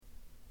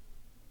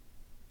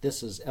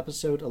This is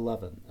episode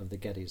 11 of the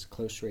Getty's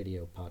Close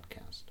Radio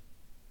podcast.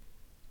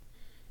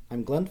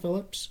 I'm Glenn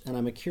Phillips, and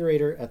I'm a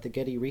curator at the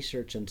Getty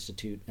Research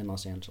Institute in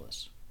Los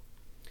Angeles.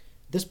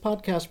 This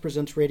podcast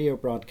presents radio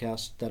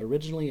broadcasts that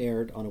originally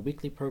aired on a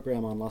weekly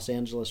program on Los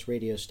Angeles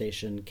radio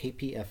station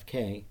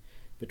KPFK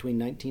between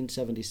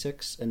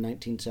 1976 and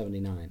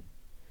 1979.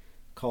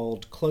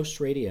 Called Close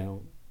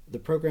Radio, the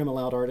program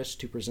allowed artists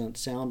to present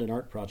sound and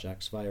art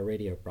projects via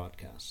radio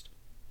broadcast.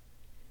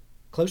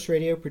 Close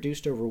Radio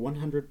produced over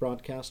 100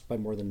 broadcasts by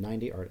more than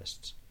 90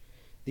 artists.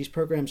 These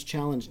programs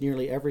challenge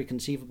nearly every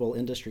conceivable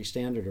industry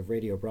standard of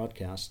radio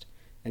broadcast,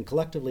 and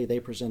collectively they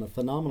present a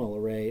phenomenal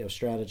array of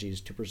strategies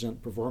to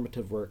present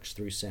performative works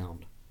through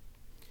sound.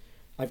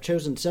 I've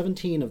chosen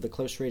 17 of the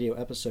Close Radio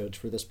episodes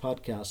for this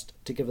podcast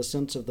to give a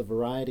sense of the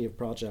variety of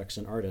projects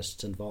and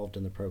artists involved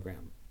in the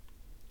program.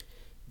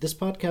 This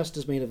podcast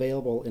is made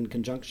available in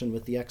conjunction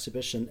with the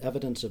exhibition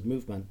Evidence of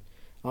Movement,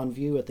 on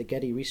view at the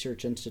Getty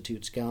Research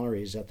Institute's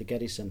galleries at the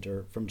Getty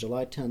Center from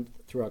July 10th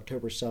through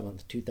October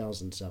 7th,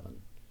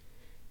 2007.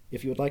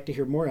 If you would like to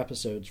hear more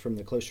episodes from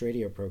the Close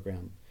Radio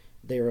program,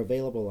 they are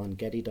available on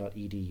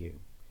getty.edu.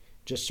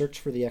 Just search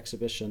for the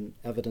exhibition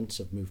Evidence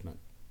of Movement.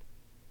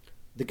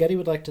 The Getty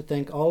would like to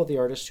thank all of the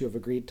artists who have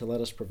agreed to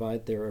let us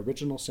provide their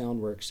original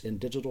sound works in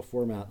digital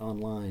format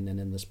online and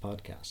in this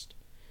podcast.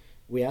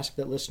 We ask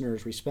that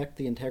listeners respect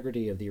the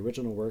integrity of the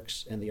original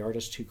works and the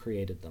artists who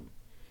created them.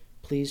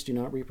 Please do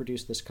not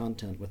reproduce this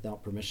content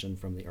without permission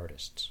from the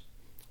artists.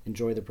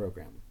 Enjoy the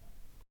program.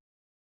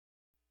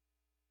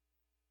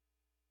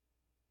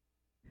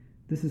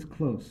 This is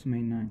Close, May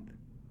 9th.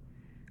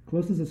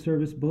 Close is a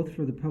service both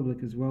for the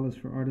public as well as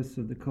for artists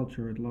of the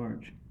culture at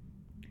large.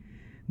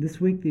 This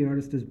week the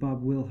artist is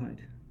Bob Wilhite.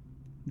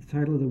 The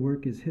title of the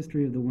work is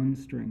History of the One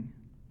String.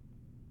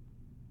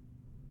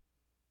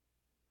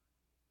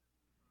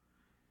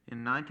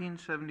 In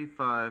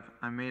 1975,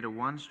 I made a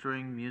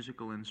one-string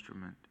musical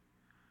instrument.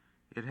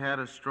 It had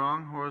a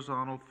strong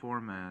horizontal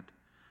format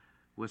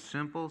with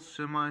simple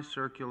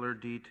semicircular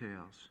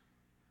details.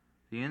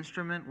 The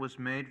instrument was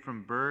made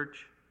from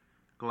birch,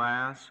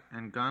 glass,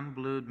 and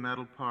gun-blued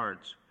metal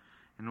parts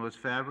and was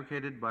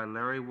fabricated by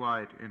Larry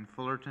White in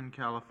Fullerton,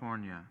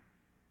 California.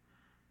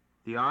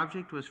 The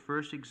object was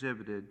first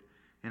exhibited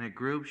in a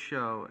group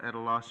show at a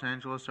Los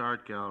Angeles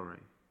art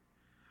gallery.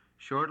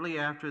 Shortly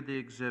after the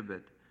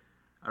exhibit,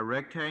 a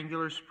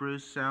rectangular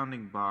spruce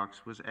sounding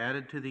box was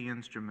added to the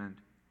instrument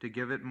to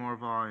give it more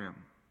volume.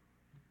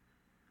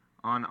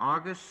 On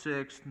August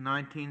 6,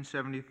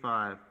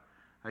 1975,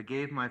 I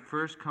gave my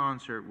first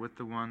concert with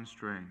the one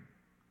string.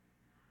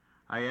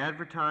 I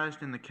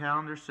advertised in the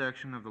calendar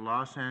section of the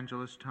Los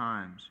Angeles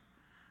Times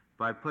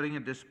by putting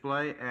a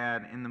display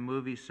ad in the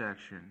movie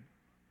section.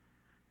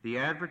 The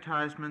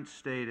advertisement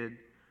stated,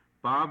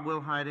 Bob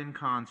Wilhite in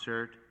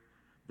concert,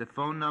 the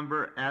phone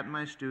number at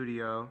my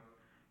studio,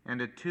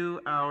 and a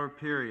 2-hour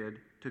period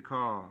to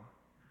call.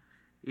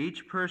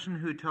 Each person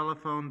who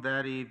telephoned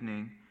that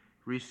evening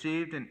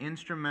received an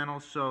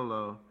instrumental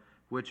solo,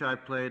 which I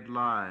played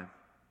live.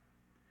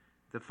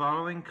 The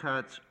following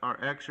cuts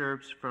are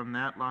excerpts from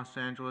that Los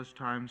Angeles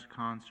Times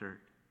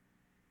concert.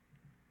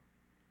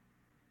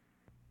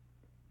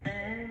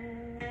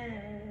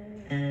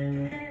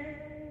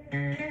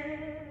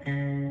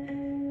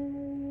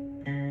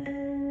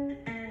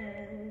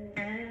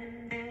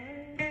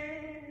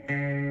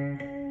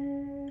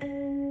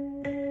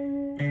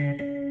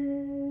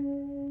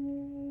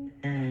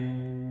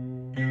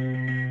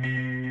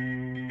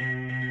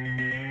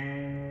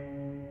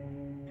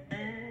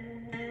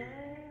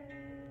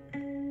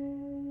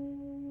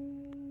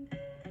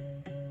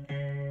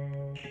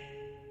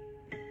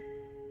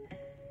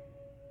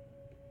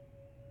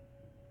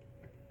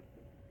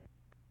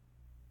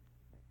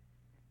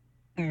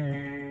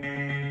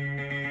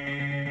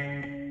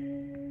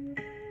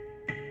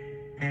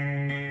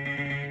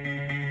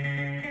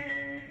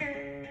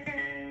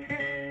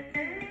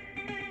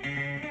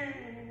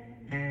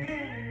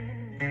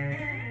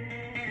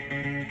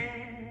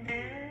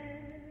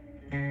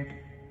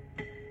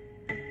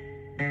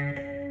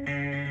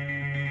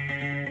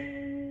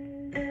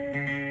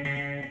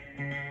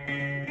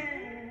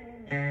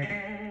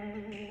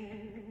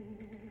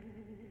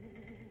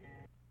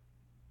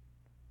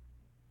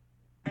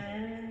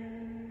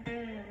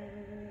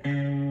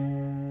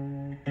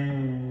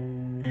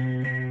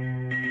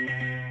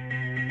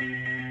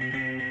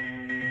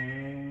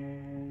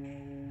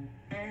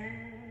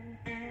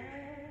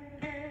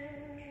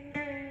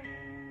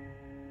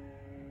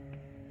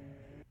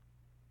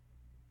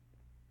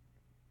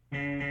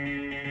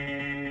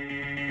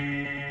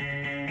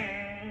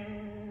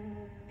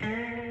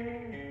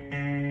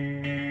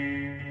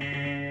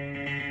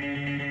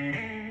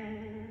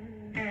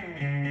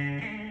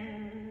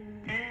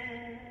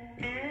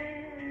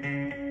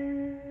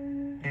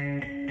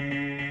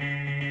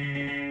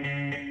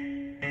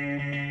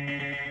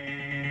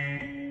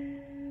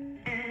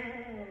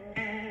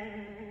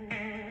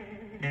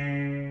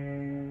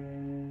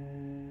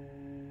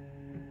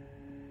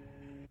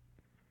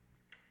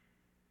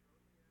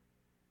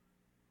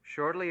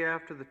 Shortly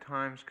after the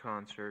Times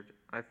concert,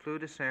 I flew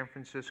to San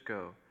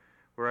Francisco,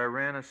 where I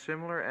ran a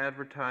similar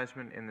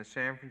advertisement in the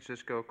San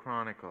Francisco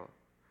Chronicle.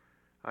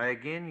 I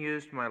again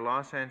used my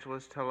Los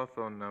Angeles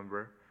telephone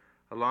number,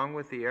 along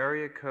with the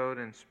area code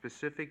and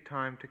specific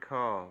time to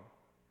call.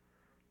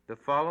 The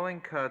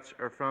following cuts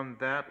are from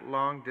that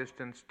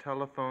long-distance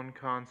telephone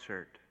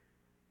concert.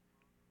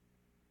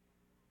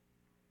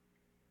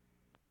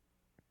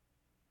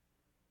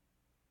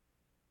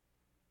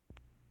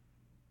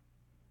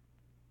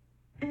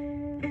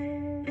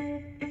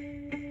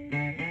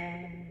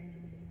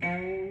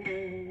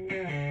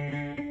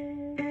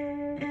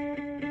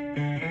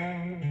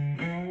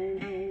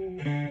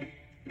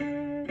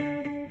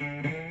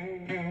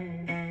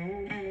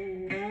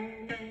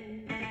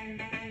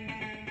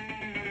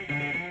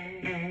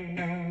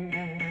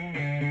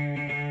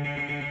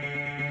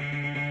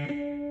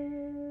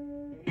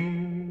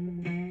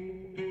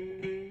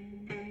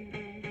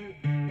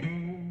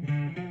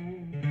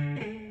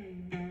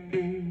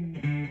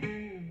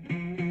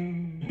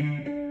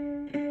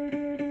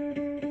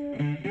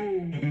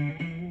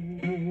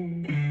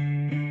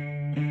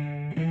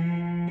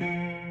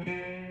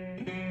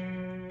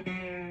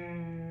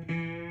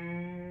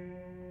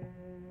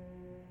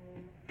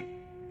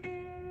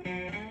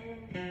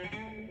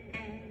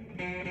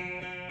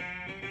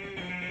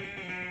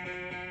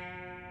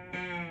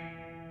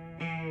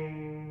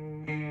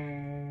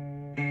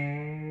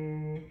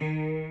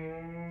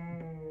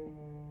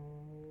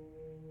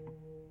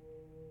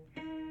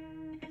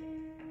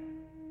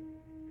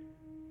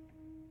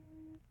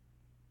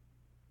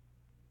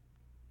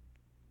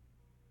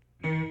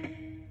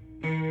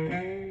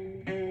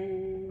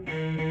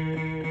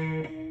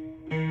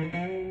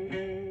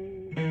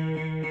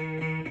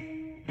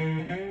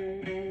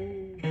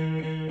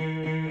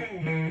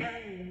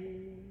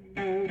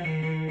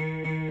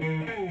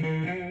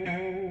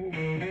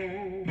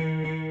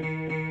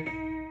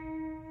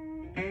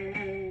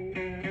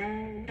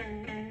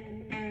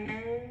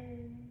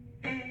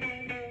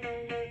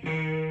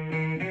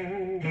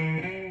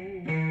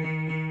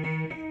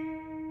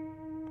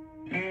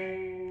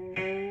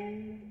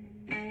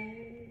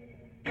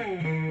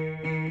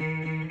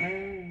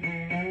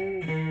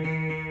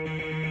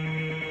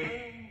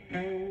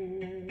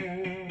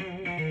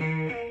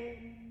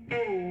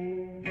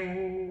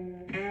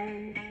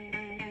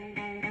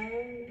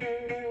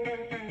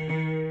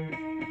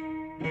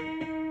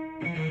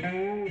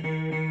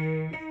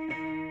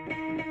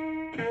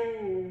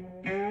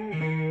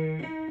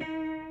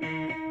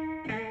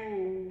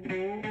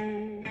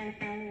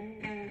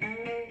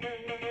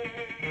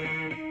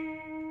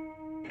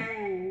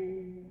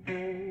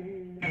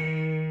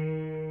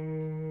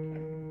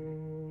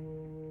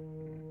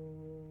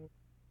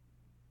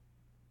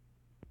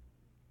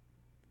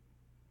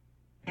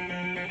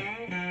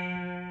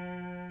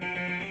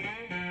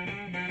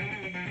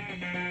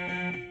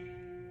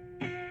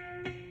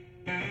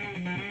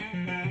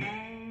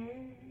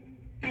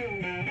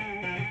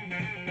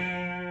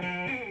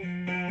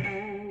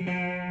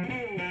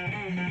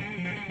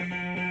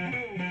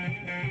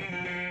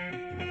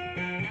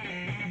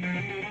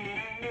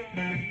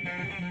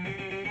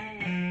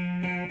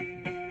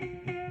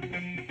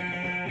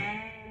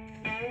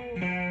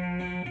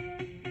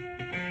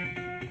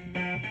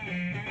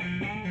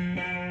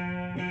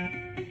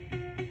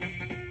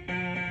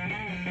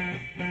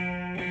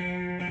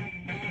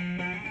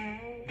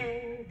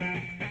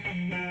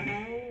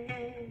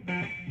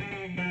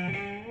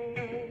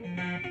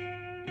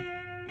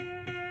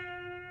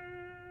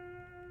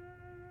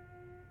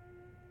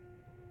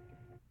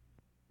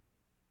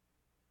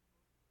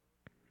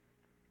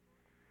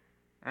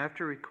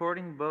 After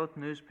recording both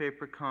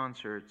newspaper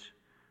concerts,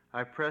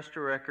 I pressed a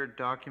record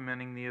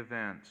documenting the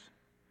events.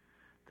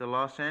 The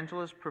Los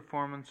Angeles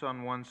performance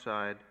on one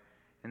side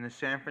and the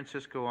San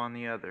Francisco on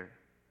the other.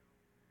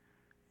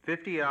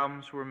 50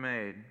 albums were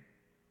made.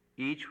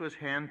 Each was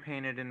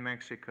hand-painted in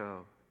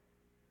Mexico.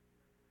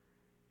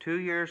 2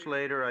 years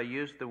later, I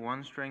used the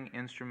one-string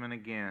instrument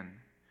again,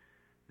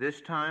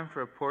 this time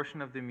for a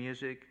portion of the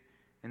music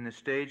in the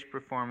stage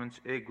performance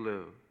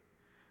Igloo,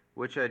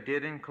 which I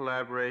did in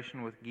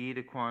collaboration with Guy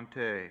de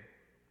Quante.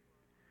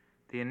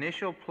 The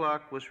initial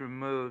pluck was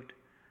removed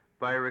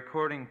by a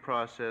recording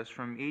process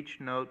from each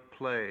note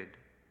played.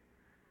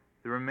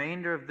 The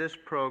remainder of this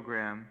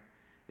program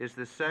is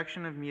the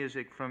section of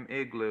music from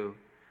Igloo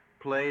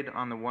played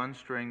on the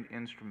one-stringed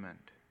instrument.